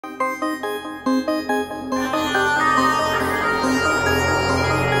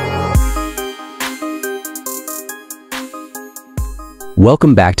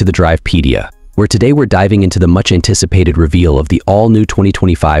Welcome back to the Drivepedia, where today we're diving into the much-anticipated reveal of the all-new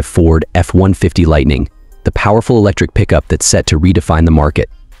 2025 Ford F-150 Lightning, the powerful electric pickup that's set to redefine the market.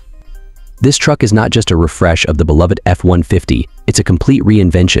 This truck is not just a refresh of the beloved F-150, it's a complete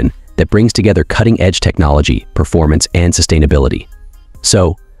reinvention that brings together cutting-edge technology, performance, and sustainability.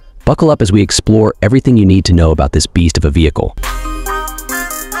 So, buckle up as we explore everything you need to know about this beast of a vehicle.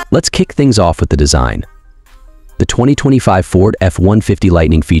 Let's kick things off with the design. The 2025 Ford F-150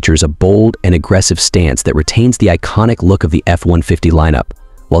 Lightning features a bold and aggressive stance that retains the iconic look of the F-150 lineup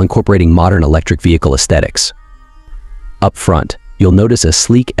while incorporating modern electric vehicle aesthetics. Up front, you'll notice a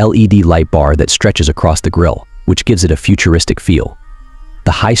sleek LED light bar that stretches across the grille, which gives it a futuristic feel.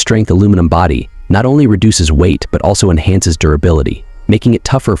 The high-strength aluminum body not only reduces weight but also enhances durability, making it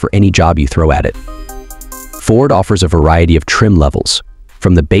tougher for any job you throw at it. Ford offers a variety of trim levels,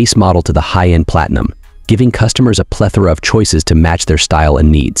 from the base model to the high-end Platinum, giving customers a plethora of choices to match their style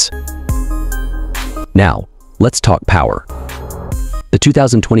and needs. Now, let's talk power. The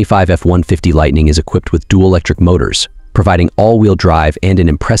 2025 F-150 Lightning is equipped with dual electric motors, providing all-wheel drive and an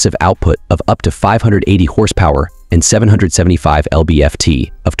impressive output of up to 580 horsepower and 775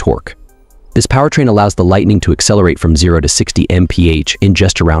 lb-ft of torque. This powertrain allows the Lightning to accelerate from 0 to 60 mph in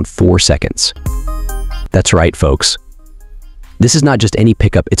just around 4 seconds. That's right, folks. This is not just any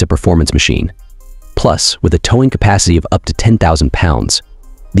pickup, it's a performance machine. Plus, with a towing capacity of up to 10,000 pounds,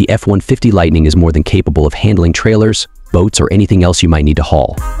 the F-150 Lightning is more than capable of handling trailers, boats, or anything else you might need to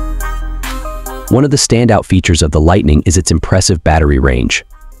haul. One of the standout features of the Lightning is its impressive battery range.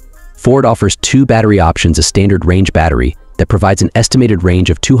 Ford offers 2 battery options: a standard range battery that provides an estimated range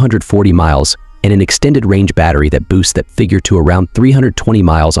of 240 miles and an extended range battery that boosts that figure to around 320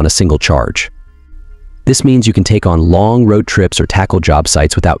 miles on a single charge. This means you can take on long road trips or tackle job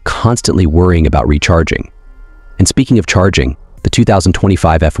sites without constantly worrying about recharging. And speaking of charging, the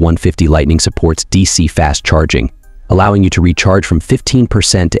 2025 F-150 Lightning supports DC fast charging, allowing you to recharge from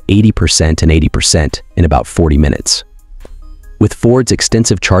 15% to 80% and 80% in about 40 minutes. With Ford's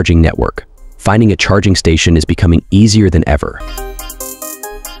extensive charging network, finding a charging station is becoming easier than ever.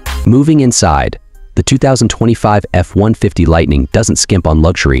 Moving inside, the 2025 F-150 Lightning doesn't skimp on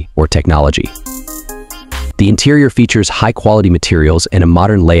luxury or technology. The interior features high-quality materials and a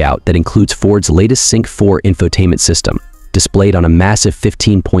modern layout that includes Ford's latest Sync 4 infotainment system, displayed on a massive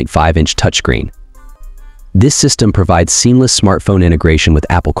 15.5-inch touchscreen. This system provides seamless smartphone integration with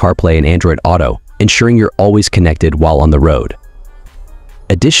Apple CarPlay and Android Auto, ensuring you're always connected while on the road.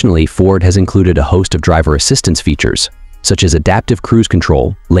 Additionally, Ford has included a host of driver assistance features, such as adaptive cruise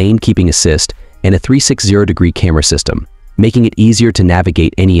control, lane keeping assist, and a 360-degree camera system, making it easier to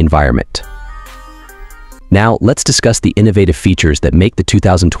navigate any environment. Now, let's discuss the innovative features that make the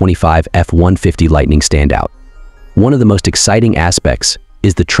 2025 F-150 Lightning stand out. One of the most exciting aspects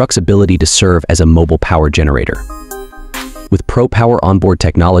is the truck's ability to serve as a mobile power generator. With ProPower onboard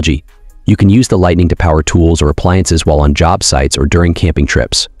technology, you can use the Lightning to power tools or appliances while on job sites or during camping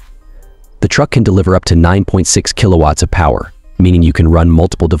trips. The truck can deliver up to 9.6 kilowatts of power, meaning you can run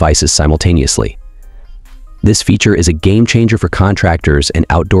multiple devices simultaneously. This feature is a game changer for contractors and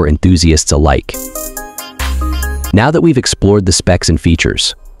outdoor enthusiasts alike. Now that we've explored the specs and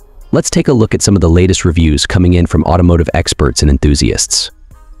features, let's take a look at some of the latest reviews coming in from automotive experts and enthusiasts.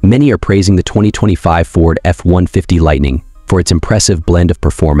 Many are praising the 2025 Ford F-150 Lightning for its impressive blend of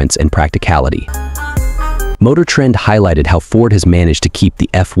performance and practicality. Motor Trend highlighted how Ford has managed to keep the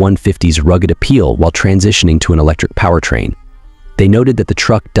F-150's rugged appeal while transitioning to an electric powertrain. They noted that the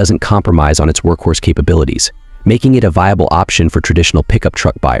truck doesn't compromise on its workhorse capabilities, making it a viable option for traditional pickup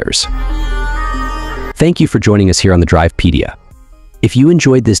truck buyers. Thank you for joining us here on the Drivepedia. If you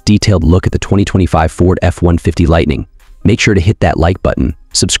enjoyed this detailed look at the 2025 Ford F-150 Lightning, make sure to hit that like button,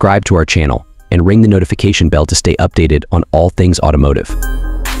 subscribe to our channel, and ring the notification bell to stay updated on all things automotive.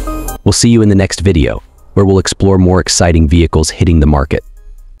 We'll see you in the next video, where we'll explore more exciting vehicles hitting the market.